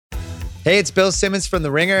Hey, it's Bill Simmons from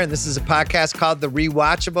The Ringer, and this is a podcast called The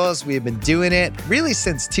Rewatchables. We have been doing it really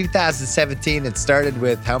since 2017. It started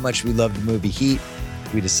with how much we love the movie Heat.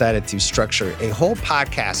 We decided to structure a whole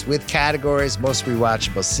podcast with categories: most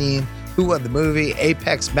rewatchable scene, who won the movie,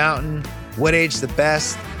 Apex Mountain, what age the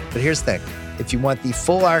best. But here's the thing. If you want the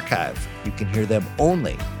full archive, you can hear them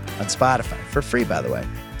only on Spotify, for free, by the way.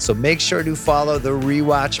 So make sure to follow The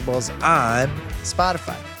Rewatchables on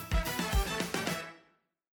Spotify.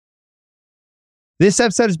 This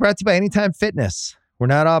episode is brought to you by Anytime Fitness. We're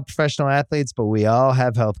not all professional athletes, but we all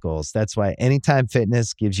have health goals. That's why Anytime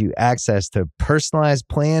Fitness gives you access to personalized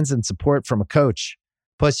plans and support from a coach.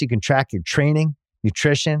 Plus, you can track your training,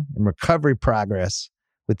 nutrition, and recovery progress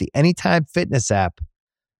with the Anytime Fitness app,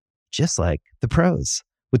 just like the pros.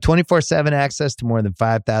 With 24/7 access to more than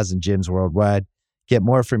 5,000 gyms worldwide, get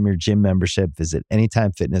more from your gym membership. Visit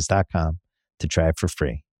anytimefitness.com to try it for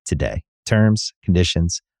free today. Terms,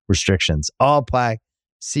 conditions, restrictions all apply.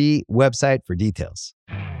 See website for details.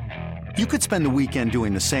 You could spend the weekend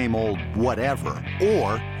doing the same old whatever,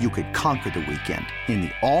 or you could conquer the weekend in the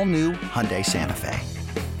all-new Hyundai Santa Fe.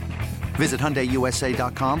 Visit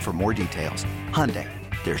HyundaiUSA.com for more details. Hyundai,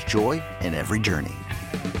 there's joy in every journey.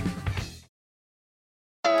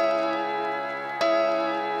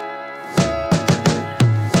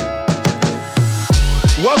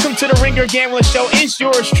 Welcome to the Ringer Gambling Show. It's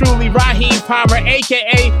yours truly, Raheem Palmer,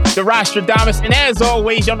 a.k.a. the Rostradamus. And as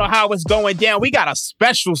always, y'all know how it's going down. We got a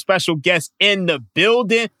special guest in the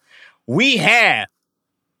building. We have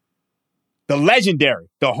the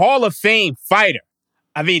legendary, the Hall of Fame fighter.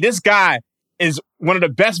 I mean, this guy is one of the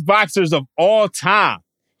best boxers of all time.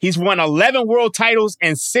 He's won 11 world titles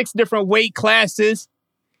in 6 different weight classes.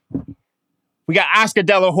 We got Oscar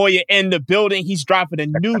De La Hoya in the building. He's dropping a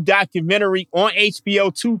new documentary on HBO,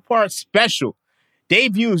 2-part special.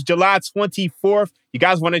 Debuts July 24th. You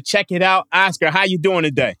guys want to check it out? Oscar, how you doing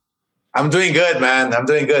today? I'm doing good, man. I'm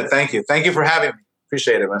doing good. Thank you. Thank you for having me.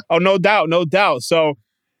 Appreciate it, man. Oh, no doubt. So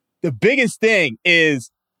the biggest thing is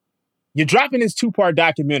you're dropping this 2-part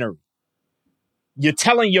documentary. You're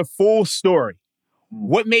telling your full story.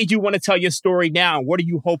 What made you want to tell your story now? And what are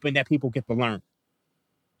you hoping that people get to learn?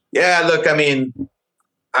 Yeah, look, I mean,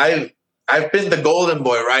 I've been the golden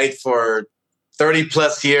boy, right, for 30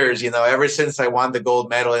 plus years, ever since I won the gold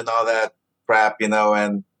medal and all that crap, and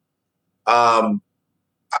I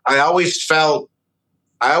always felt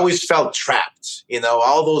trapped,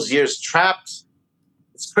 all those years trapped.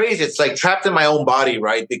 It's crazy. It's like trapped in my own body,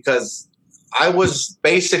 right? Because I was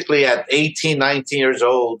basically at 18, 19 years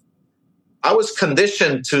old. I was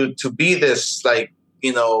conditioned to be this, like,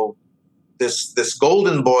 this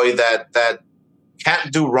golden boy that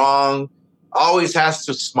can't do wrong, always has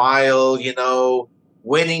to smile,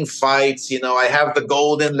 winning fights. I have the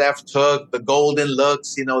golden left hook, the golden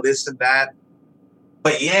looks, this and that.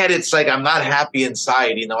 But yet it's like I'm not happy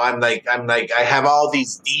inside. I'm like I have all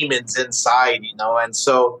these demons inside. And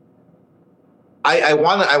so I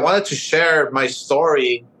wanted to share my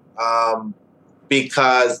story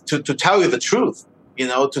because to tell you the truth,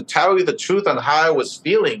 to tell you the truth on how I was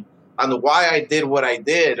feeling, on why I did what I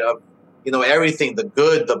did, of everything, the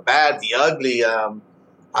good, the bad, the ugly.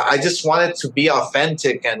 I just wanted to be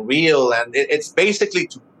authentic and real, and it's basically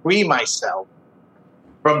to free myself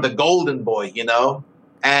from the golden boy,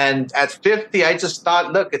 And at 50, I just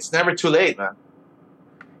thought, look, it's never too late, man.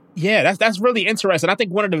 Yeah, that's really interesting. I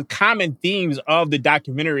think one of the common themes of the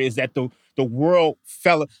documentary is that the world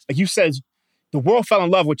fell, like you said, the world fell in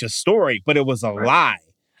love with your story, but it was a lie.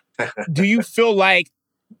 Do you feel like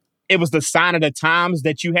it was the sign of the times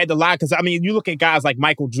that you had to lie? Because, I mean, you look at guys like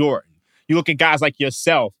Michael Jordan. You look at guys like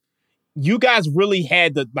yourself. You guys really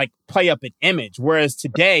had to, like, play up an image. Whereas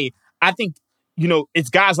today, I think, it's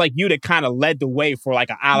guys like you that kind of led the way for, like,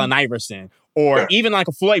 an Allen Iverson or even like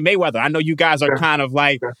a Floyd Mayweather. I know you guys are kind of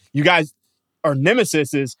like, you guys are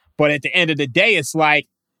nemesises, but at the end of the day, it's like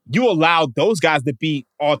you allowed those guys to be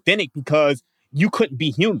authentic because you couldn't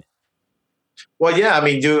be human. Well, yeah, I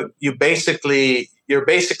mean, you're basically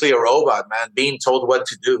a robot, man, being told what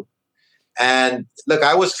to do. And look,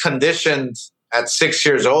 I was conditioned at 6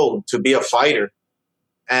 years old to be a fighter.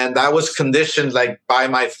 And I was conditioned, like, by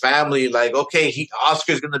my family, like, okay,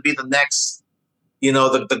 Oscar's going to be the next,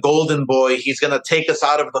 the golden boy. He's going to take us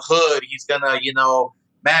out of the hood. He's going to,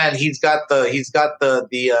 man, he's got the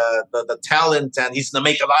talent, and he's going to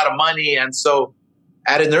make a lot of money. And so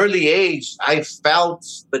at an early age, I felt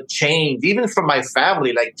the change, even from my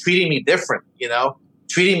family, like treating me different,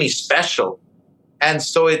 treating me special. And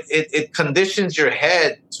so it conditions your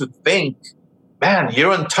head to think, man,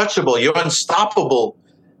 you're untouchable, you're unstoppable.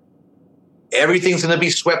 Everything's going to be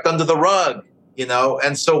swept under the rug. you know?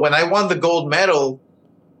 And so when I won the gold medal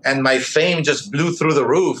and my fame just blew through the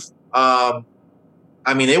roof,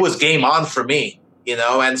 I mean, it was game on for me, you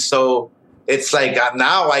know? And so it's like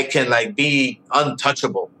now I can like be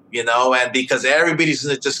untouchable, you know? And because everybody's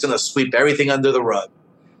just going to sweep everything under the rug.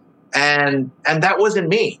 And that wasn't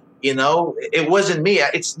me, you know? It wasn't me.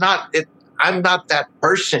 I'm not that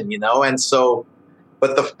person, you know? And so,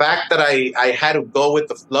 but the fact that I had to go with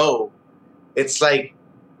the flow, it's like,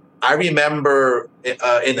 I remember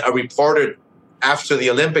in a reporter after the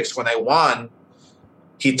Olympics when I won,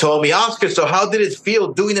 he told me, Oscar, so how did it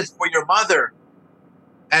feel doing it for your mother?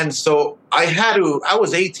 And so I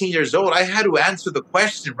was 18 years old. I had to answer the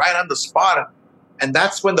question right on the spot. And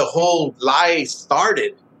that's when the whole lie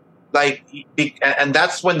started. And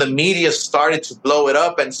that's when the media started to blow it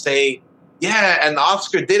up and say, yeah, and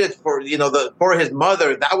Oscar did it for, you know, for his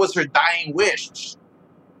mother. That was her dying wish.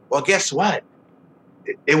 Well, guess what?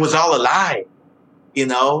 It was all a lie, you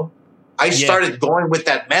know? I started going with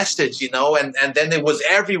that message, you know, and then it was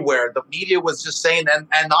everywhere. The media was just saying,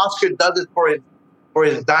 and Oscar does it for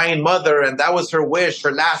his dying mother, and that was her wish,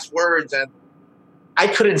 her last words, and I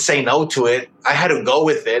couldn't say no to it. I had to go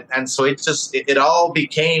with it, and so it all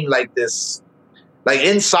became like this. Like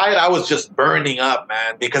inside, I was just burning up,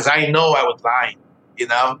 man, because I know I was lying. You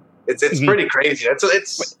know, it's pretty crazy. It's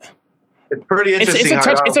pretty interesting.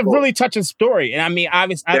 It's a really touching story, and I mean,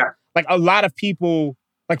 obviously, like a lot of people.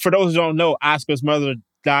 Like, for those who don't know, Oscar's mother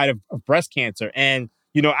died of breast cancer. And,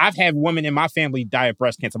 you know, I've had women in my family die of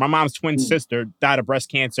breast cancer. My mom's twin sister died of breast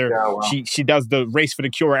cancer. Yeah, wow. She does the race for the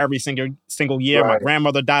cure every single year. Right. My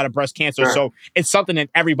grandmother died of breast cancer. Sure. So it's something that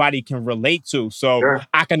everybody can relate to. So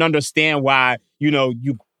I can understand why, you know,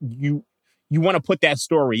 you want to put that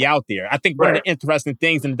story out there. I think one of the interesting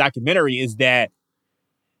things in the documentary is that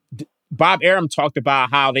Bob Arum talked about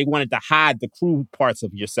how they wanted to hide the crude parts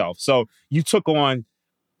of yourself. So you took on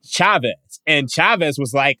Chavez, and Chavez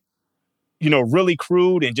was like, you know, really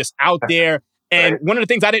crude and just out there. And one of the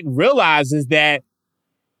things I didn't realize is that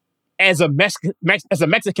as a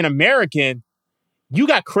Mexican American, you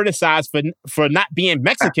got criticized for not being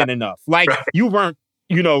Mexican enough. Like you weren't,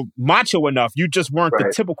 you know, macho enough. You just weren't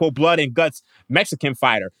the typical blood and guts Mexican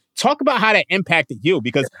fighter. Talk about how that impacted you,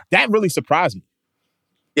 because that really surprised me.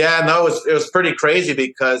 Yeah, no, it was pretty crazy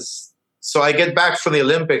because so I get back from the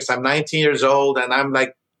Olympics. I'm 19 years old and I'm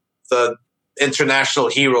like the international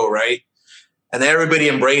hero, right? And everybody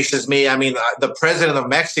embraces me. I mean, the president of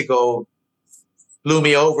Mexico flew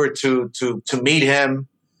me over to meet him.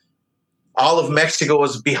 All of Mexico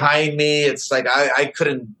was behind me. It's like I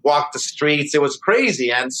couldn't walk the streets. It was crazy.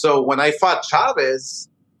 And so when I fought Chavez,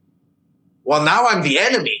 well, now I'm the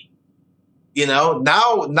enemy. You know,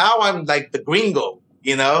 now I'm like the gringo,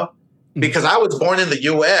 you know, because I was born in the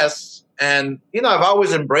U.S. and, you know, I've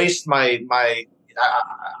always embraced my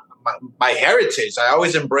heritage. I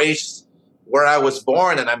always embraced where I was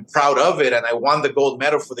born, and I'm proud of it. And I won the gold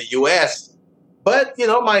medal for the U.S. But, you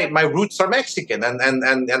know, my roots are Mexican,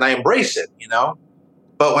 and I embrace it, you know.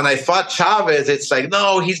 But when I fought Chavez, it's like,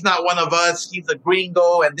 no, he's not one of us. He's a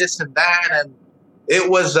gringo and this and that. And it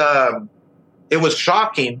was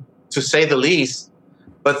shocking, to say the least.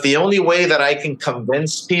 But the only way that I can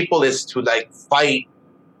convince people is to like fight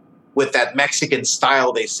with that Mexican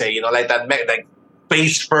style, they say, you know, like that, like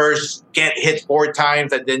face first, get hit 4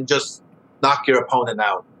 times, and then just knock your opponent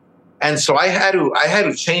out. And so I had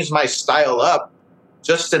to change my style up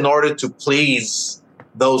just in order to please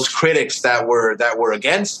those critics that were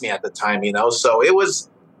against me at the time, you know. So it was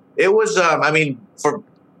I mean, for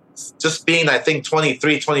just being, I think,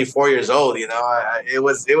 23, 24 years old, you know, it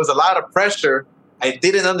was a lot of pressure. I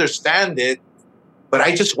didn't understand it, but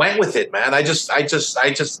I just went with it, man. I just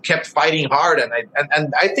kept fighting hard.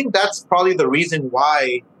 And I think that's probably the reason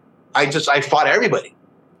why I fought everybody,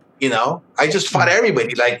 you know. I just fought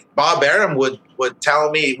everybody. Like Bob Arum would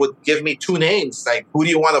give me 2 names. Like, who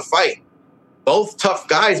do you want to fight? Both tough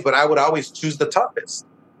guys, but I would always choose the toughest,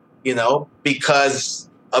 you know, because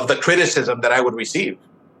of the criticism that I would receive.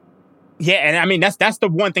 Yeah, and I mean, that's the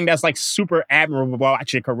one thing that's like super admirable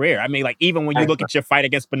about your career. I mean, like even when you look at your fight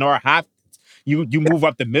against Bernard Hopkins, you move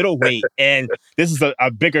up the middleweight, and this is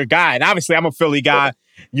a bigger guy. And obviously, I'm a Philly guy.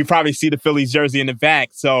 You probably see the Phillies jersey in the back,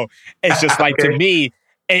 so it's just like, to me,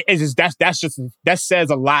 it's just that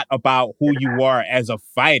says a lot about who you are as a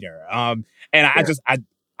fighter. And I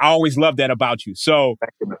always love that about you. So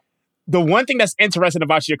the one thing that's interesting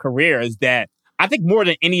about your career is that I think more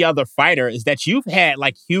than any other fighter is that you've had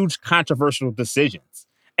like huge controversial decisions,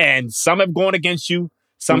 and some have gone against you,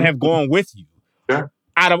 some have gone with you. Sure.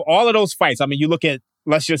 Out of all of those fights, I mean, you look at,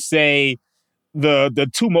 let's just say the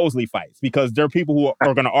 2 Mosley fights, because there are people who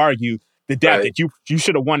are going to argue the depth Right. that you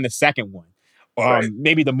should have won the second one. Right.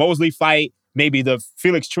 Maybe the Mosley fight, maybe the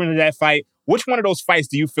Felix Trinidad fight. Which one of those fights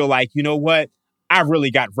do you feel like, you know what? I really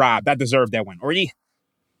got robbed. I deserved that one. Or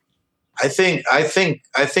I think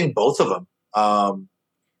both of them. I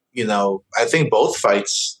think both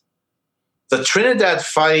fights. The Trinidad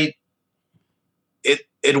fight,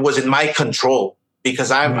 it was in my control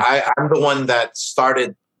because I'm the one that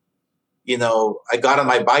started. I got on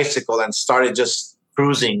my bicycle and started just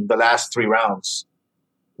cruising the last 3 rounds.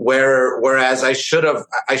 Whereas I should have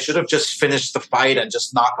just finished the fight and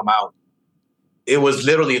just knock him out. It was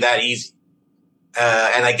literally that easy,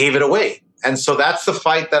 and I gave it away. And so that's the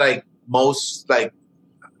fight that I most like.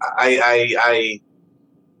 I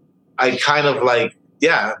kind of like,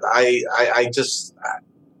 yeah. I just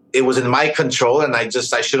it was in my control, and I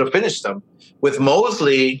should have finished them. With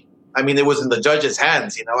Mosley, I mean, it was in the judge's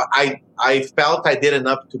hands. I felt I did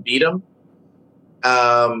enough to beat him.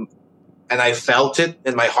 And I felt it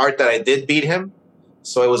in my heart that I did beat him.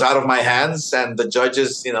 So it was out of my hands, and the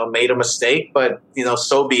judges, made a mistake, but,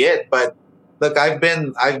 so be it. But look, I've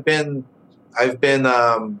had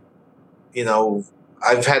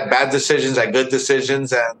bad decisions and good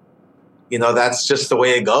decisions, and, that's just the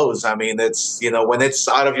way it goes. I mean, it's, when it's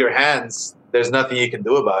out of your hands, there's nothing you can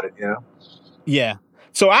do about it, Yeah.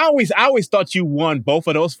 So I always thought you won both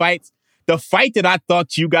of those fights. The fight that I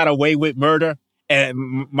thought you got away with murder,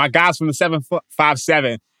 and my guys from the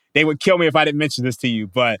 757, they would kill me if I didn't mention this to you,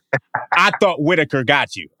 but I thought Whitaker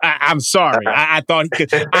got you. I'm sorry. I thought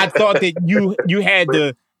that you had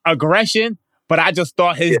the aggression, but I just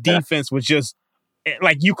thought his defense was just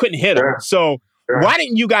like you couldn't hit him. So why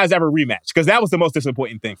didn't you guys ever rematch? Because that was the most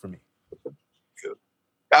disappointing thing for me.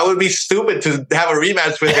 That would be stupid to have a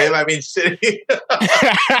rematch with him. I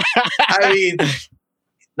mean,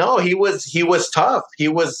 no, he was tough. He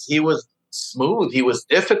was smooth. He was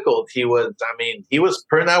difficult. He was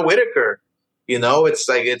Pernell Whitaker. It's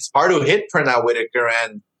like, it's hard to hit Pernell Whitaker.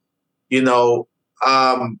 And,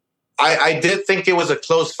 I did think it was a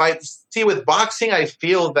close fight. See, with boxing, I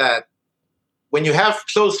feel that when you have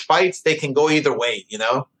close fights, they can go either way,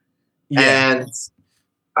 Yeah. And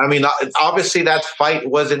I mean, obviously that fight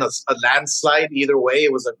wasn't a landslide either way.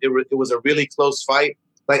 It was a really close fight.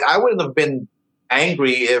 Like, I wouldn't have been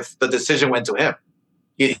angry if the decision went to him.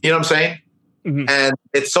 You know what I'm saying? Mm-hmm. And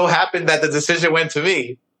it so happened that the decision went to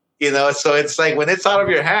me. So it's like, when it's out of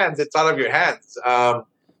your hands, it's out of your hands.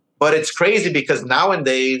 But it's crazy because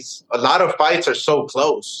nowadays a lot of fights are so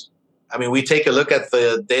close. I mean, we take a look at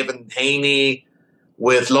the David Haney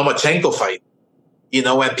with Lomachenko fight.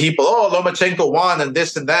 And people, Lomachenko won and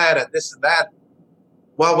this and that and this and that.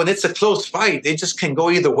 Well, when it's a close fight, it just can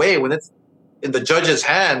go either way. When it's in the judge's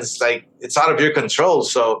hands, like, it's out of your control.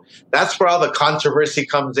 So that's where all the controversy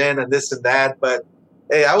comes in and this and that. But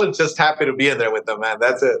hey, I was just happy to be in there with them, man.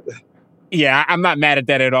 That's it. Yeah, I'm not mad at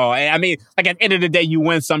that at all. I mean, like, at the end of the day, you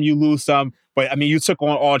win some, you lose some. But I mean, you took on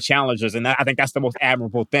all challengers, and I think that's the most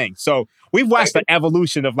admirable thing. So we've watched the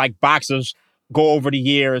evolution of, like, boxers go over the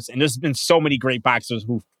years, and there's been so many great boxers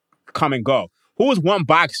who've come and go. Who is one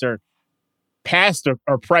boxer, past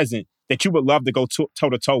or present, that you would love to go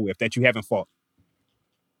toe-to-toe with that you haven't fought?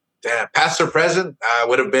 Damn, past or present,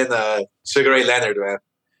 would have been Sugar Ray Leonard, man.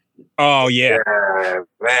 Oh, yeah.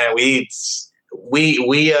 Man,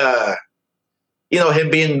 him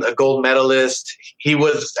being a gold medalist, he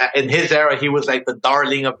was, in his era, he was like the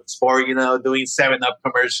darling of the sport, doing 7-Up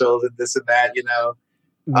commercials and this and that,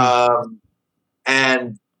 Mm-hmm.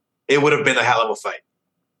 And it would have been a hell of a fight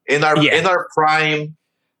in our prime.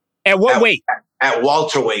 At what weight? At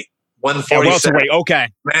welterweight, 147. At welterweight, okay.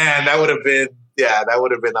 Man, that would have been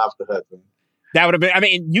off the hook, man. That would have been. I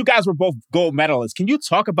mean, you guys were both gold medalists. Can you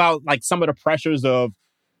talk about, like, some of the pressures of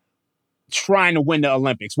trying to win the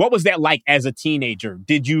Olympics? What was that like as a teenager?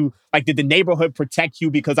 Did the neighborhood protect you?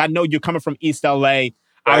 Because I know you're coming from East LA.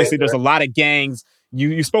 Obviously, there's a lot of gangs.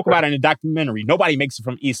 You spoke about it in the documentary. Nobody makes it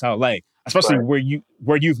from East LA, especially where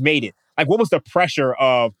you've made it. Like, what was the pressure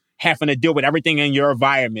of having to deal with everything in your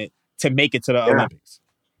environment to make it to the Olympics?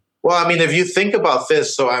 Well, I mean, if you think about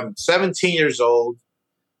this, so I'm 17 years old.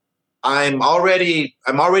 I'm already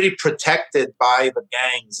protected by the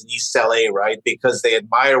gangs in East LA, right? Because they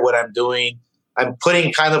admire what I'm doing. I'm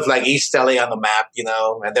putting kind of like East LA on the map,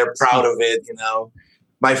 and they're proud of it,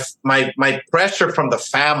 My pressure from the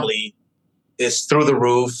family is through the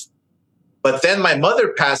roof. But then my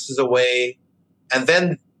mother passes away, and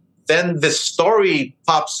then this story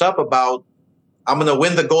pops up about I'm going to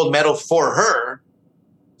win the gold medal for her.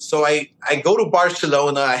 So I go to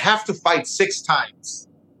Barcelona. I have to fight 6 times,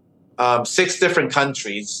 6 different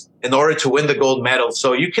countries. in order to win the gold medal.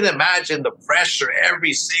 So you can imagine the pressure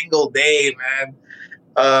every single day, man.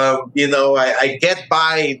 I get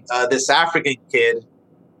by this African kid,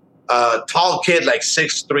 tall kid, like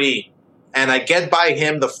 6'3", and I get by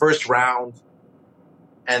him the first round.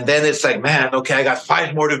 And then it's like, man, okay, I got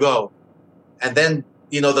 5 more to go. And then,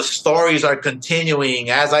 the stories are continuing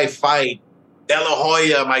as I fight. De La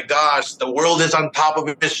Hoya, my gosh, the world is on top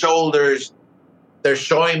of his shoulders. They're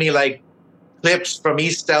showing me like clips from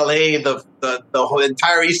East LA. The whole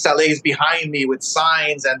entire East LA is behind me with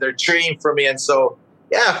signs, and they're cheering for me. And so,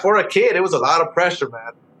 yeah, for a kid, it was a lot of pressure,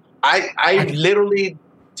 man. I literally,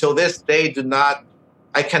 till this day,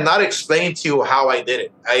 I cannot explain to you how I did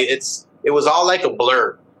it. It was all like a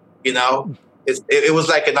blur, It was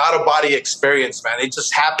like an out-of-body experience, man. It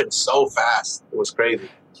just happened so fast. It was crazy.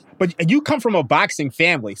 But you come from a boxing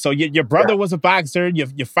family. So your brother was a boxer.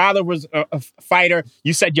 Your father was a fighter.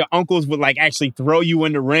 You said your uncles would like actually throw you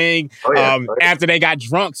in the ring after they got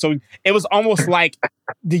drunk. So it was almost like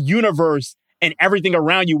the universe and everything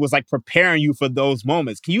around you was like preparing you for those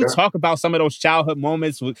moments. Can you talk about some of those childhood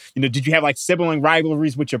moments? Did you have like sibling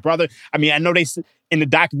rivalries with your brother? I mean, I know in the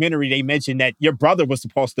documentary, they mentioned that your brother was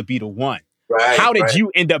supposed to be the one. Right. How did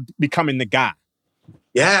you end up becoming the guy?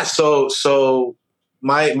 Yeah. So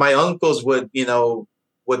my uncles would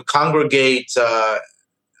congregate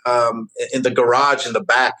in the garage in the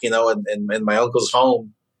back, in my uncle's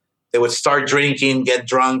home. They would start drinking, get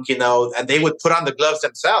drunk, and they would put on the gloves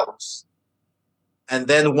themselves. And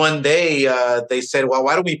then one day they said, well,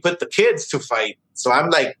 why don't we put the kids to fight? So I'm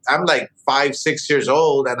like 5, 6 years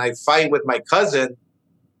old, and I fight with my cousin.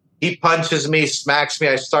 He punches me, smacks me.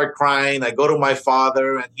 I start crying. I go to my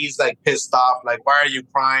father, and he's like pissed off, like, why are you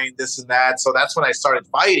crying? This and that. So that's when I started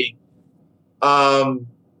fighting.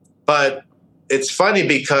 But it's funny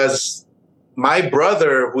because my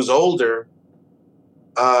brother, who's older,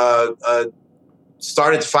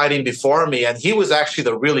 started fighting before me, and he was actually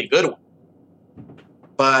the really good one.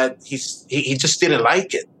 But he just didn't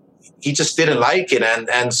like it. He just didn't like it.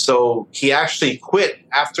 And so he actually quit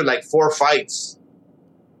after like 4 fights.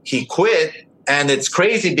 He quit. And it's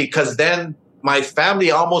crazy because then my family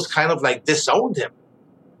almost kind of like disowned him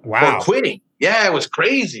for quitting. Yeah, it was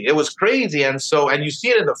crazy. It was crazy. And you see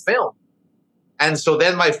it in the film. And so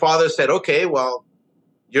then my father said, okay, well,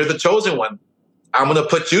 you're the chosen one. I'm going to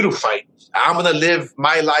put you to fight. I'm going to live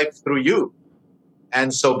my life through you.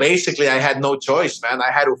 And so basically I had no choice, man.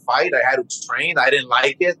 I had to fight. I had to train. I didn't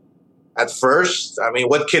like it at first. I mean,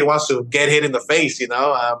 what kid wants to get hit in the face,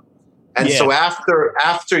 So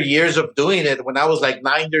after years of doing it, when I was like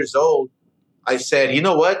 9 years old, I said, you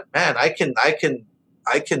know what, man, I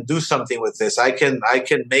can do something with this. I can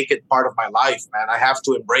make it part of my life, man. I have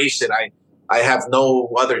to embrace it. I have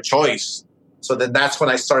no other choice. So then that's when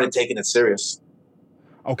I started taking it serious.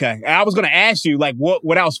 Okay. I was going to ask you, like,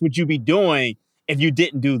 what else would you be doing if you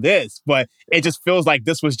didn't do this? But it just feels like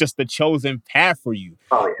this was just the chosen path for you.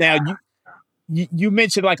 Oh, yeah. Now, you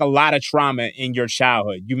mentioned like a lot of trauma in your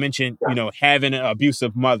childhood. You mentioned, having an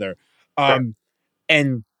abusive mother. And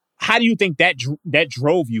how do you think that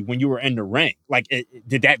drove you when you were in the ring? Like,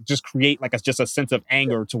 did that just create like just a sense of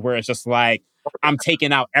anger to where it's just like, I'm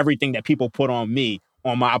taking out everything that people put on me,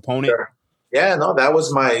 on my opponent? Sure. Yeah, no, that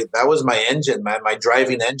was my engine, man, my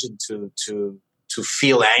driving engine to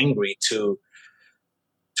feel angry, to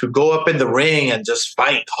go up in the ring and just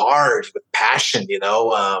fight hard with passion,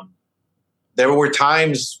 There were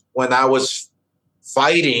times when I was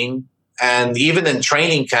fighting, and even in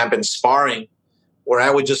training camp and sparring, where I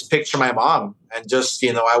would just picture my mom and just,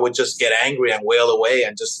 I would just get angry and wail away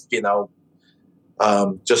and just,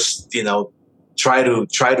 try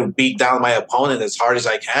to beat down my opponent as hard as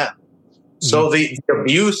I can. So the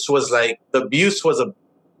abuse was I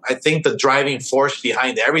think the driving force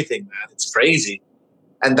behind everything, man. It's crazy.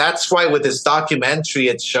 And that's why with this documentary,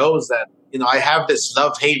 it shows that, I have this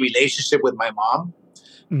love-hate relationship with my mom,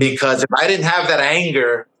 because if I didn't have that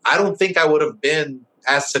anger, I don't think I would have been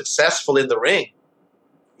as successful in the ring,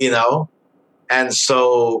 And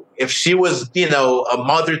so if she was, a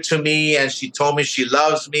mother to me, and she told me she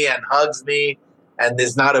loves me and hugs me and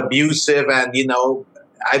is not abusive, and,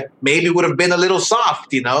 I maybe would have been a little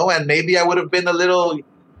soft, and maybe I would have been a little,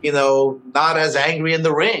 not as angry in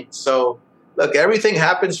the ring. So look, everything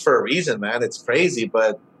happens for a reason, man. It's crazy.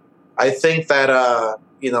 But I think that,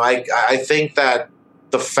 I think that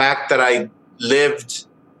the fact that I lived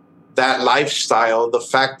that lifestyle, the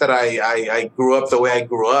fact that I grew up the way I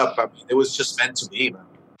grew up, I mean, it was just meant to be, man.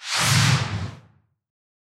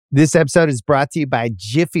 This episode is brought to you by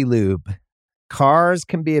Jiffy Lube. Cars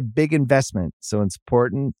can be a big investment, so it's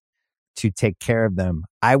important to take care of them.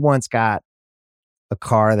 I once got a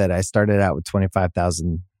car that I started out with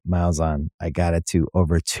 25,000 miles on, I got it to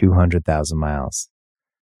over 200,000 miles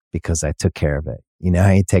because I took care of it. You know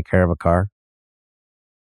how you take care of a car?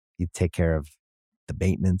 You take care of the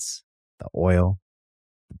maintenance, the oil,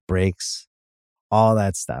 the brakes, all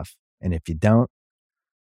that stuff. And if you don't,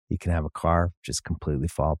 you can have a car just completely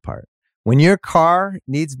fall apart. When your car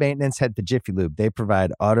needs maintenance, head to Jiffy Lube. They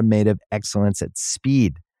provide automotive excellence at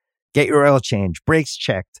speed. Get your oil change, brakes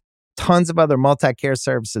checked, tons of other multi-care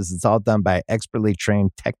services. It's all done by expertly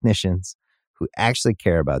trained technicians who actually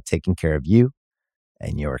care about taking care of you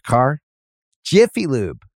and your car. Jiffy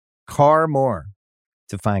Lube, car more.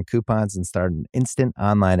 To find coupons and start an instant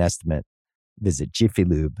online estimate, visit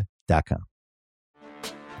jiffylube.com.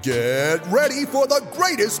 Get ready for the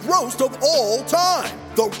greatest roast of all time,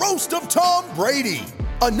 the Roast of Tom Brady,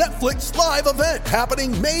 a Netflix live event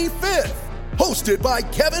happening May 5th. Hosted by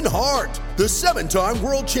Kevin Hart, the 7-time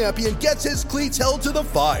world champion gets his cleats held to the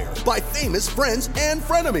fire by famous friends and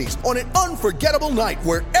frenemies on an unforgettable night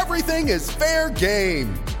where everything is fair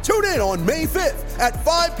game. Tune in on May 5th at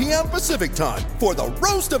 5 p.m. Pacific time for the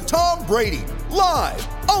Roast of Tom Brady, live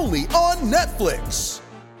only on Netflix.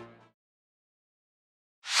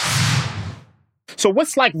 So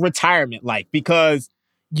what's like retirement like? Because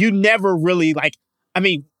you never really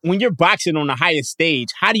when you're boxing on the highest stage,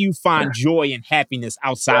 how do you find joy and happiness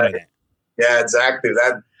outside of that? Yeah, exactly.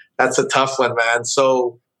 That's a tough one, man.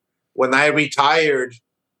 So when I retired,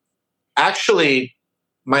 actually,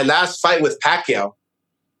 my last fight with Pacquiao,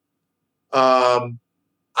 I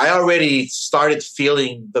already started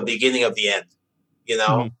feeling the beginning of the end. You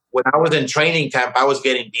know, when I was in training camp, I was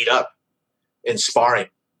getting beat up in sparring,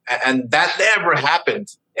 and that never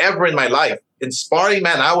happened ever in my life. In sparring,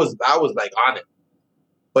 man, I was like on it.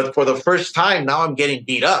 But for the first time, now I'm getting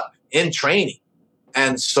beat up in training.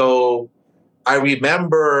 And so I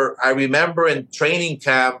remember in training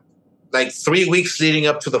camp, like 3 weeks leading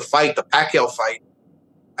up to the fight, the Pacquiao fight,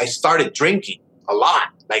 I started drinking a lot,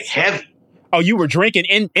 like heavy. Oh, you were drinking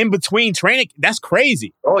in between training? That's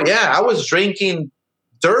crazy. Oh, yeah. I was drinking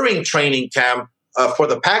during training camp for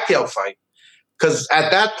the Pacquiao fight. Because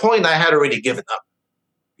at that point, I had already given up,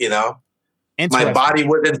 you know? My body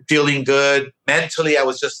wasn't feeling good. Mentally, I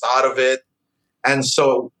was just out of it. And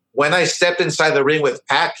so when I stepped inside the ring with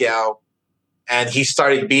Pacquiao and he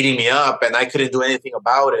started beating me up and I couldn't do anything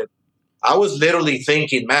about it, I was literally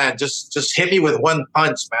thinking, man, just hit me with one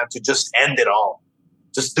punch, man, to just end it all.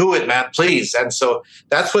 Just do it, man, please. And so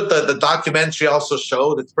that's what the documentary also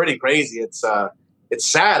showed. It's pretty crazy. It's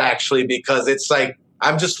sad, actually, because it's like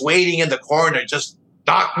I'm just waiting in the corner, just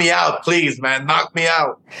knock me out, please, man. Knock me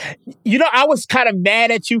out. You know, I was kind of mad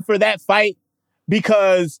at you for that fight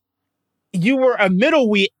because you were a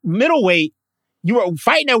middleweight. You were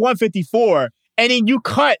fighting at 154, and then you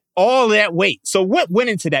cut all that weight. So what went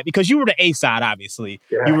into that? Because you were the A side, obviously.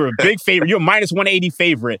 Yeah. You were a big favorite. You're a minus 180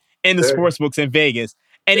 favorite in the sports books in Vegas.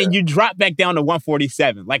 And then you dropped back down to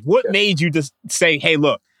 147. Like, what made you just say, hey,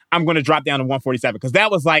 look, I'm going to drop down to 147? Because that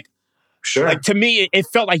was like, to me, it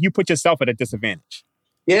felt like you put yourself at a disadvantage.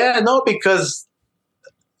 Yeah, no, because,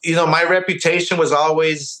 you know, my reputation was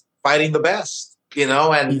always fighting the best, you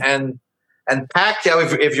know, and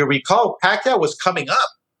Pacquiao, if you recall, Pacquiao was coming up.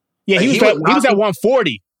 Yeah, he was at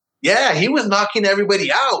 140. Yeah, he was knocking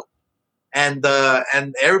everybody out. And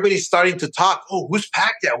everybody's starting to talk, oh, who's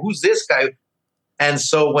Pacquiao? Who's this guy? And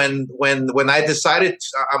so when I decided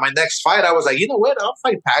on my next fight, I was like, you know what? I'll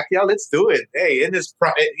fight Pacquiao. Let's do it. Hey, in his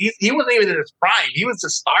prime, he wasn't even in his prime. He was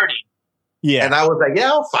just starting. Yeah. And I was like, yeah,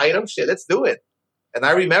 I'll fight him. Shit, let's do it. And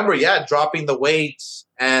I remember, dropping the weights.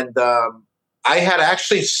 And I had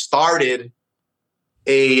actually started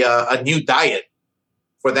a new diet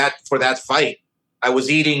for that fight. I was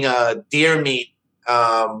eating deer meat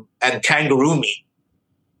and kangaroo meat.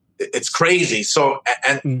 It's crazy. So,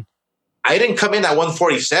 and I didn't come in at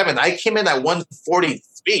 147. I came in at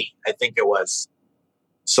 143, I think it was.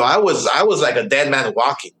 So I was like a dead man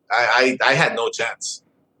walking. I had no chance.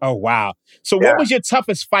 Oh, wow. So what was your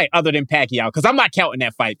toughest fight other than Pacquiao? Because I'm not counting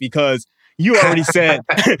that fight because you already said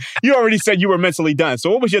you were mentally done. So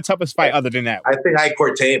what was your toughest fight other than that? I think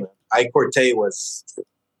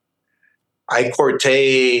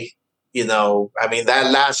Corte, you know, I mean,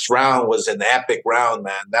 that last round was an epic round,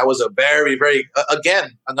 man. That was a very, very,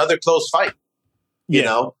 again, another close fight, you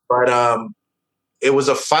know, but it was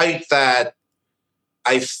a fight that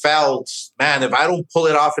I felt, man, if I don't pull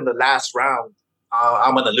it off in the last round,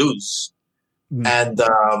 I'm going to lose. And,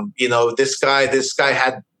 you know, this guy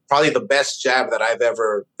had probably the best jab that I've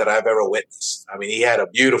ever witnessed. I mean, he had a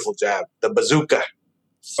beautiful jab, the bazooka.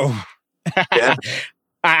 Oh, yeah.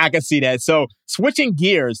 I can see that. So switching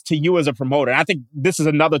gears to you as a promoter, I think this is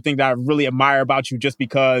another thing that I really admire about you, just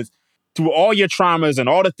because through all your traumas and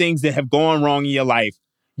all the things that have gone wrong in your life,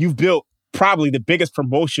 you've built probably the biggest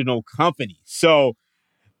promotional company. So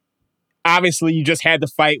obviously you just had the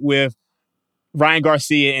fight with Ryan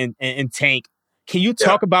Garcia and Tank. Can you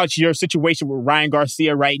talk about your situation with Ryan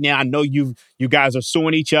Garcia right now? I know you guys are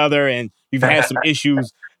suing each other and you've had some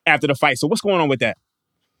issues after the fight. So what's going on with that?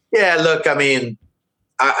 Yeah, look, I mean,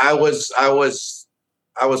 I was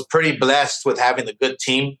pretty blessed with having a good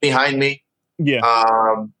team behind me. Yeah.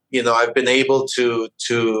 I've been able to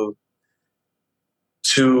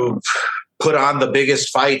put on the biggest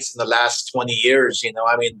fights in the last 20 years.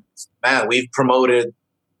 I mean, man,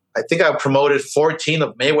 I think I promoted 14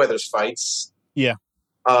 of Mayweather's fights. Yeah.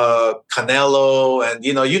 Canelo and,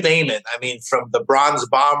 you name it. I mean, from the Bronze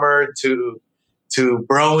Bomber to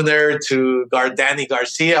Broner to Danny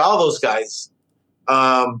Garcia, all those guys.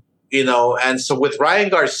 And so with Ryan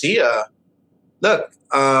Garcia, look,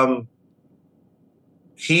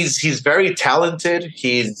 he's very talented.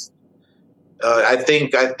 I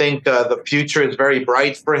think the future is very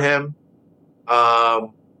bright for him.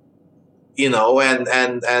 And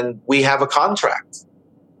we have a contract,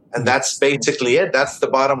 and that's basically it. That's the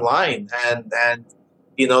bottom line. And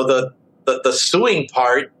the suing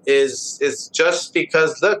part is just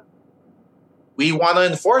because, look, we want to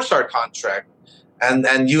enforce our contract.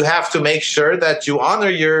 And you have to make sure that you honor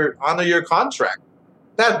your contract.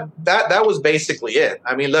 That was basically it.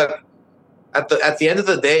 I mean, look, at the end of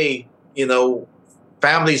the day,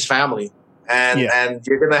 family's family, and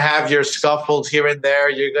you're gonna have your scuffles here and there.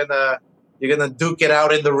 You're gonna duke it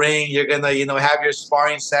out in the ring. You're gonna have your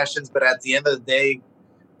sparring sessions. But at the end of the day,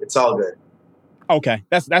 it's all good. Okay,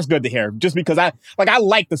 that's good to hear. Just because I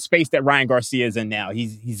like the space that Ryan Garcia is in now.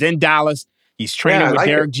 He's in Dallas. He's training with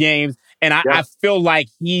Derek James. And I feel like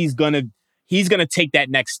he's gonna take that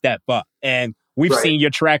next step up. And we've seen your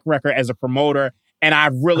track record as a promoter. And I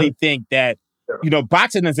really think that,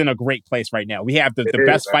 boxing is in a great place right now. We have the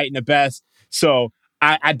best fighting the best. So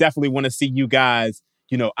I definitely want to see you guys,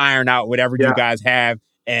 iron out whatever you guys have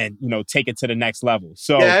and, take it to the next level.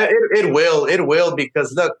 So yeah, it will,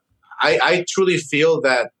 because look, I truly feel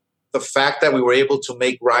that the fact that we were able to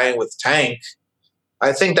make Ryan with Tank,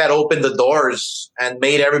 I think that opened the doors and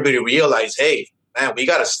made everybody realize, hey, man, we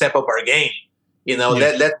got to step up our game.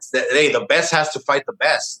 The best has to fight the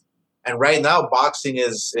best. And right now, boxing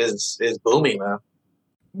is booming, man.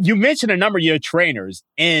 You mentioned a number of your trainers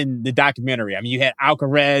in the documentary. I mean, you had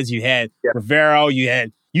Alcaraz, you had Rivero,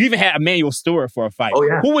 you even had Emmanuel Stewart for a fight. Oh,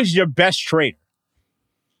 yeah. Who was your best trainer?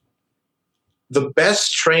 The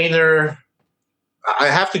best trainer, I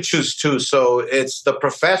have to choose two. So it's the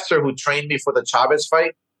professor who trained me for the Chavez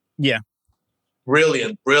fight. Yeah.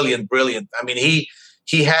 Brilliant. I mean,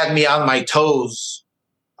 he had me on my toes,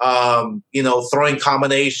 throwing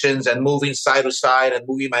combinations and moving side to side and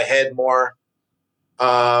moving my head more.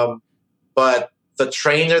 But the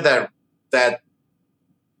trainer that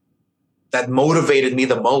motivated me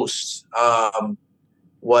the most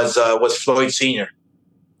was Floyd Sr.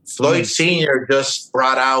 Floyd Sr. just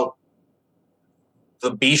brought out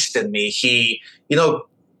the beast in me. He,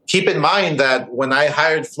 keep in mind that when I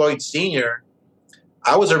hired Floyd Sr.,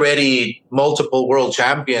 I was already multiple world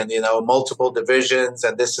champion, multiple divisions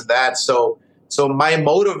and this and that. So my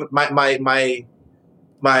motive, my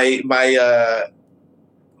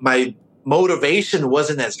motivation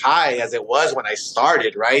wasn't as high as it was when I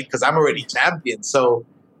started, right? Because I'm already champion. So,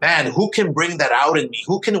 man, who can bring that out in me?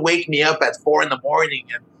 Who can wake me up at 4 a.m? And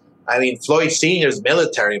I mean, Floyd Sr. is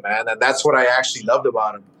military, man, and that's what I actually loved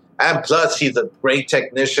about him. And plus, he's a great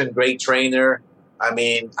technician, great trainer. I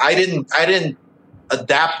mean, I didn't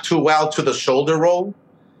adapt too well to the shoulder roll.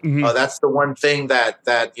 Mm-hmm. That's the one thing that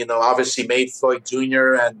obviously made Floyd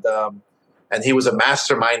Jr. and he was a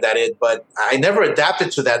mastermind at it. But I never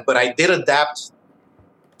adapted to that. But I did adapt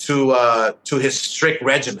to his strict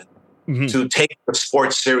regimen, to take the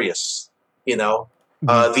sport serious. The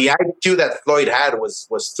IQ that Floyd had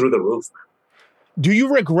was through the roof. Do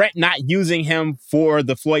you regret not using him for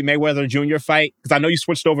the Floyd Mayweather Jr. fight? Because I know you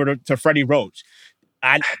switched over to Freddie Roach.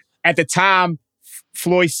 At the time,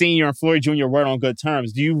 Floyd Sr. and Floyd Jr. weren't on good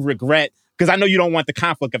terms. Do you regret? Because I know you don't want the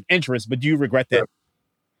conflict of interest, but do you regret that?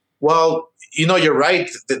 Well, you're right.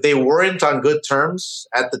 They weren't on good terms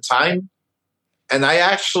at the time. And I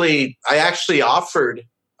actually offered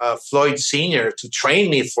Floyd Sr. to train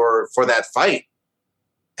me for that fight.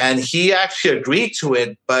 And he actually agreed to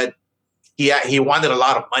it, but he wanted a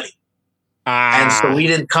lot of money. And so we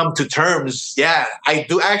didn't come to terms. Yeah, I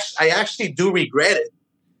actually do regret it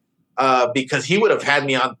because he would have had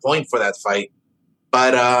me on point for that fight.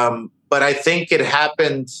 but I think it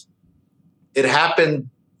happened. It happened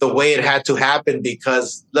the way it had to happen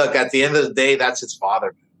because, look, at the end of the day, that's his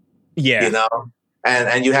father. Yeah. You know,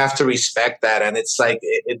 and you have to respect that. And it's like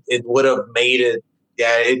it would have made it.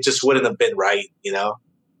 Yeah, it just wouldn't have been right. You know.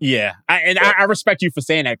 Yeah, I respect you for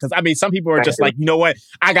saying that because I mean, some people are just like, you know what,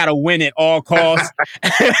 I gotta win at all costs,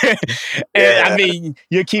 and I mean,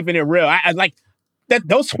 you're keeping it real. I like that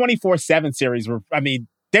those 24/7 series were. I mean,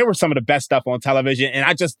 they were some of the best stuff on television, and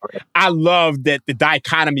I love that the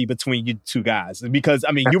dichotomy between you two guys because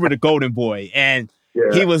I mean, you were the golden boy, and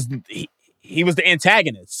he was the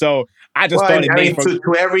antagonist. So I just thought it made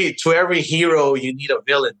to every hero you need a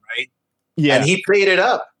villain, right? Yeah, and he played it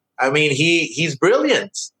up. I mean, he's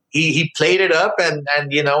brilliant. He played it up, and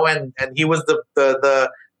you know, and he was the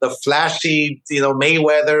flashy, you know,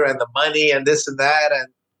 Mayweather and the money and this and that, and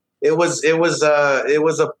it was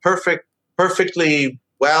a perfectly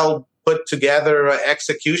well put together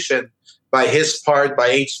execution by his part, by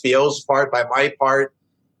HBO's part, by my part.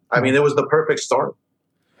 I mean, it was the perfect storm.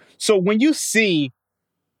 So when you see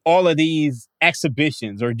all of these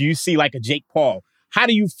exhibitions, or do you see like a Jake Paul? How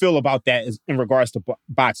do you feel about that in regards to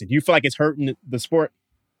boxing? Do you feel like it's hurting the sport?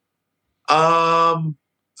 I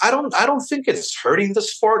don't think it's hurting the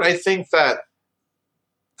sport. I think that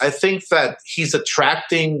he's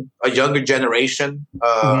attracting a younger generation,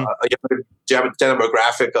 a younger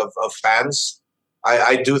demographic of fans.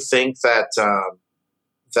 I do think that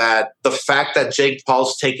that the fact that Jake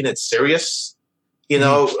Paul's taking it serious, you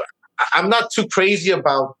know, I'm not too crazy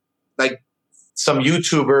about like some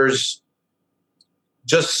YouTubers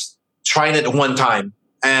just trying it one time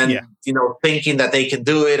and, you know, thinking that they can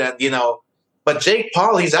do it. And, you know, but Jake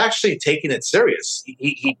Paul, he's actually taking it serious.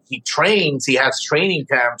 He trains, he has training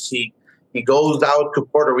camps. He goes out to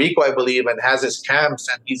Puerto Rico, I believe, and has his camps.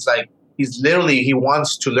 And he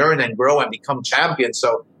wants to learn and grow and become champion.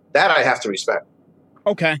 So that I have to respect.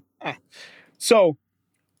 Okay. So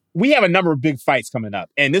we have a number of big fights coming up.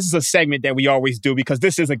 And this is a segment that we always do because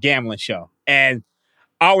this is a gambling show. And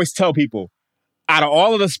I always tell people, out of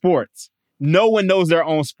all of the sports, no one knows their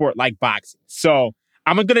own sport like boxing. So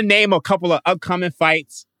I'm going to name a couple of upcoming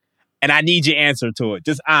fights, and I need your answer to it.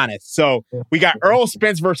 Just honest. So we got Errol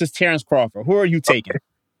Spence versus Terrence Crawford. Who are you taking?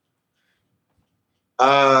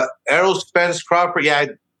 Errol Spence, Crawford. Yeah,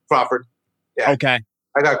 Crawford. Yeah. Okay.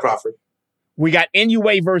 I got Crawford. We got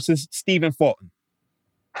Inoue versus Stephen Fulton.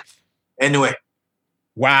 Inoue.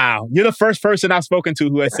 Wow. You're the first person I've spoken to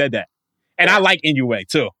who has said that. And I like Inoue,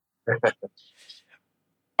 too.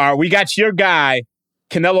 We got your guy,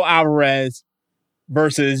 Canelo Alvarez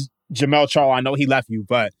versus Jamel Charlo. I know he left you,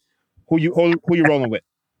 but who you rolling with?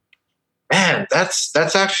 Man, that's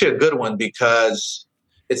actually a good one because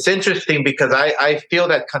it's interesting because I feel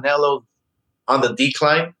that Canelo on the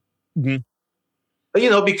decline. Mm-hmm. You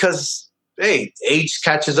know, because hey, age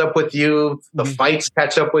catches up with you, the fights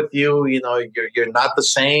catch up with you. You know, you're not the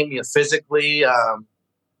same, you're physically,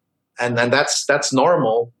 and that's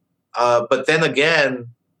normal. But then again,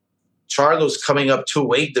 Charlo's coming up 2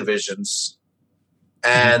 weight divisions,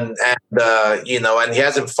 and you know, and he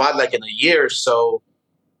hasn't fought like in a year, so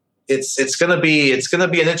it's gonna be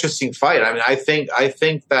an interesting fight. I mean, I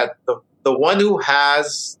think that the one who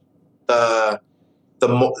has the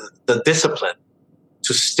discipline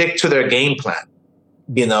to stick to their game plan,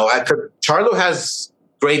 you know, Charlo has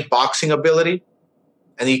great boxing ability,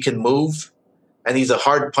 and he can move, and he's a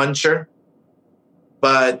hard puncher,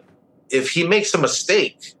 but if he makes a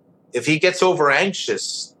mistake, if he gets over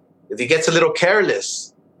anxious, if he gets a little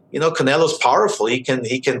careless, you know, Canelo's powerful. He can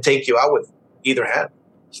take you out with either hand.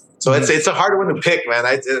 So it's a hard one to pick, man.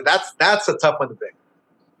 That's a tough one to pick.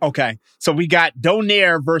 Okay, so we got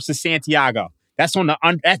Donaire versus Santiago. That's on the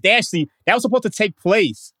that was supposed to take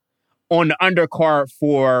place on the undercard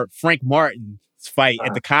for Frank Martin's fight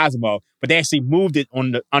at the Cosmo, but they actually moved it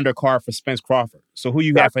on the undercard for Spence Crawford. So who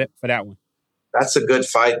you got for that one? That's a good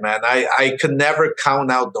fight, man. I could never count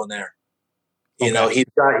out Donaire. You know,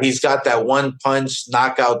 he's got that one punch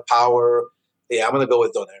knockout power. Yeah, I'm gonna go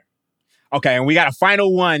with Donaire. Okay, and we got a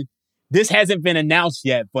final one. This hasn't been announced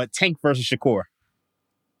yet, but Tank versus Shakur.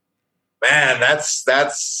 Man, that's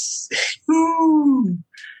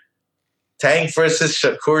Tank versus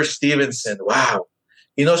Shakur Stevenson. Wow.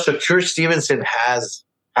 You know, Shakur Stevenson has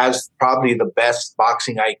probably the best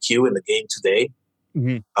boxing IQ in the game today.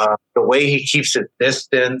 Mm-hmm. The way he keeps his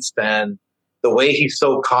distance and the way he's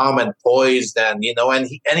so calm and poised, and you know, and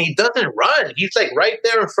he doesn't run. He's like right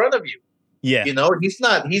there in front of you. Yeah. You know, he's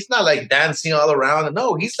not like dancing all around.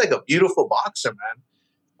 No, he's like a beautiful boxer,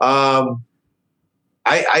 man.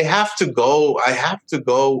 I have to go.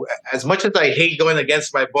 As much as I hate going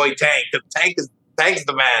against my boy Tank, because Thanks,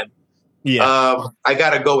 the man. Yeah. I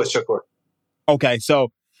got to go with Shakur. Okay.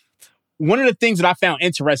 So one of the things that I found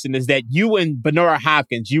interesting is that you and Benora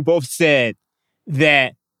Hopkins, you both said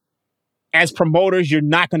that as promoters, you're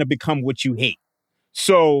not going to become what you hate.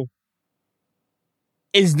 So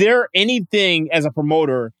is there anything as a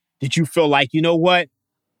promoter that you feel like, you know what?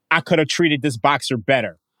 I could have treated this boxer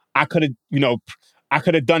better. I could have, I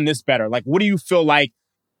could have done this better. Like, what do you feel like,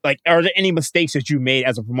 are there any mistakes that you made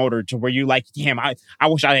as a promoter to where you're like, damn, I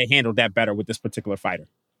wish I had handled that better with this particular fighter?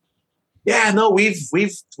 Yeah, no,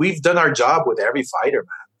 we've done our job with every fighter,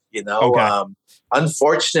 man. Okay.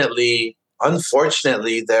 Unfortunately,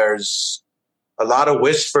 there's a lot of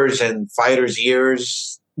whispers in fighters'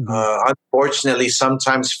 ears. Unfortunately,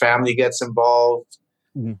 sometimes family gets involved.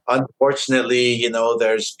 Unfortunately,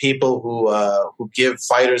 there's people who give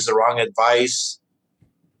fighters the wrong advice.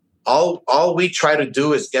 All we try to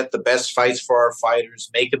do is get the best fights for our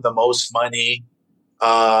fighters, make them the most money.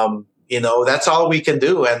 That's all we can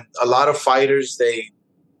do. And a lot of fighters, they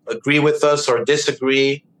agree with us or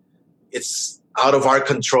disagree. It's out of our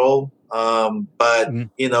control. But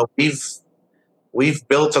we've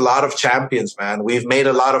built a lot of champions, man. We've made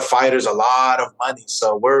a lot of fighters a lot of money.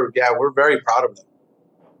 So we're very proud of them.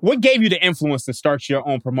 What gave you the influence to start your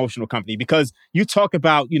own promotional company? Because you talk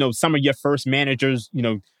about, some of your first managers,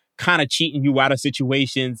 kind of cheating you out of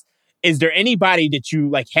situations. Is there anybody that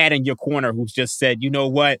you had in your corner who's just said, you know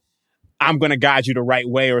what, I'm going to guide you the right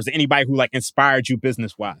way? Or is there anybody who inspired you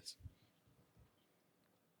business wise?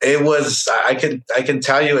 It was, I can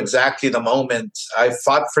tell you exactly the moment I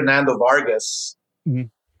fought Fernando Vargas, and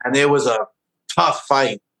it was a tough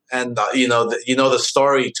fight. And the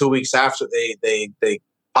story. 2 weeks after they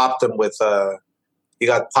popped him with he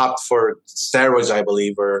got popped for steroids, I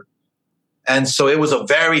believe, and so it was a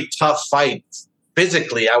very tough fight.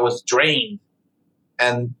 Physically, I was drained,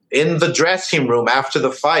 and in the dressing room after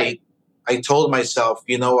the fight, I told myself,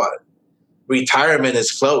 you know what, retirement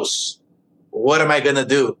is close. What am I going to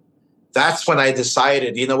do? That's when I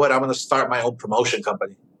decided, you know what, I'm going to start my own promotion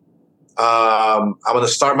company. I'm going to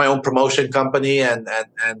start my own promotion company and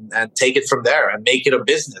take it from there and make it a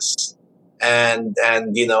business and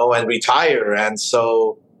retire. And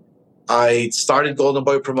so I started Golden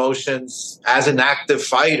Boy Promotions as an active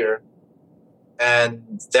fighter.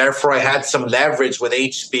 And therefore I had some leverage with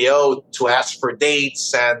HBO to ask for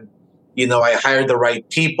dates, and, I hired the right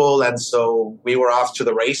people. And so we were off to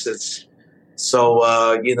the races. So,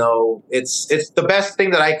 it's the best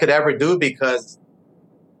thing that I could ever do because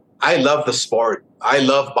I love the sport. I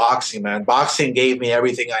love boxing, man. Boxing gave me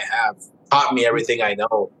everything I have, taught me everything I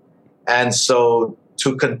know. And so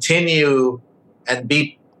to continue and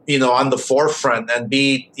be, on the forefront and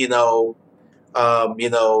be,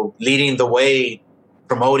 leading the way,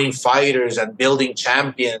 promoting fighters and building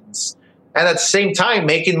champions, and at the same time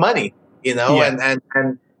making money,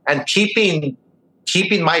 and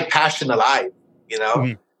keeping my passion alive,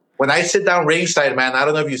 When I sit down ringside, man, I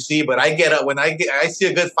don't know if you see, but I get up when I see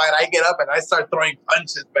a good fight. I get up and I start throwing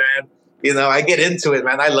punches, man. I get into it,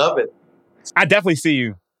 man. I love it. I definitely see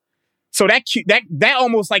you. So that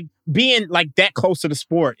almost being that close to the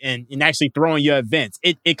sport and actually throwing your events,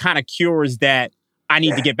 it kind of cures that I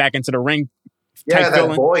need to get back into the ring. That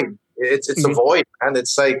feeling. Void. It's a void, man.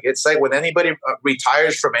 It's like when anybody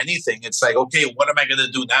retires from anything, it's like, okay, what am I going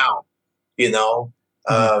to do now?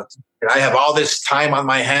 I have all this time on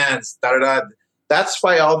my hands. That's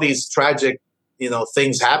why all these tragic,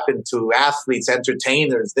 things happen to athletes,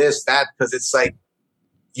 entertainers, this, that, because it's like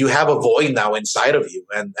you have a void now inside of you.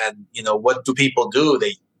 And what do people do?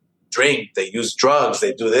 They drink, they use drugs,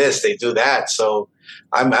 they do this, they do that. So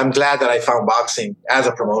I'm glad that I found boxing as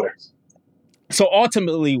a promoter. So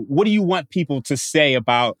ultimately, what do you want people to say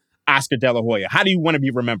about Oscar De La Hoya? How do you want to be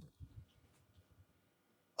remembered?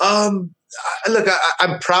 Look,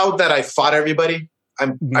 I'm proud that I fought everybody.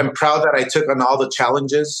 I'm proud that I took on all the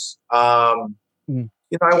challenges. I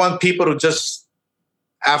want people to just,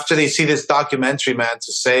 after they see this documentary, man,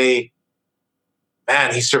 to say,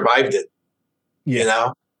 man, he survived it.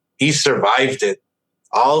 He survived it.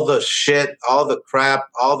 All the shit, all the crap,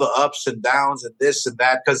 all the ups and downs and this and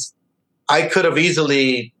that, because I could have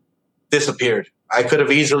easily disappeared. I could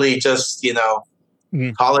have easily just,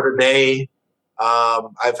 call it a day.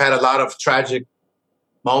 I've had a lot of tragic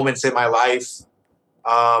moments in my life.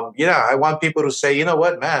 I want people to say, you know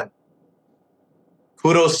what, man,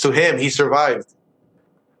 kudos to him. He survived.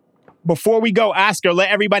 Before we go, Oscar, let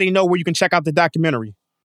everybody know where you can check out the documentary.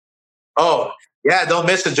 Oh, yeah, don't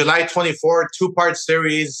miss it. July 24th, 2-part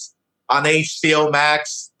series on HBO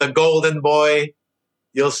Max, The Golden Boy.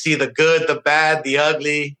 You'll see the good, the bad, the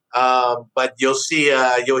ugly. But you'll see,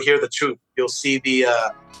 you'll hear the truth. You'll see the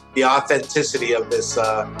authenticity of this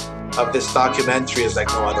documentary is like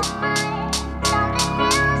no other.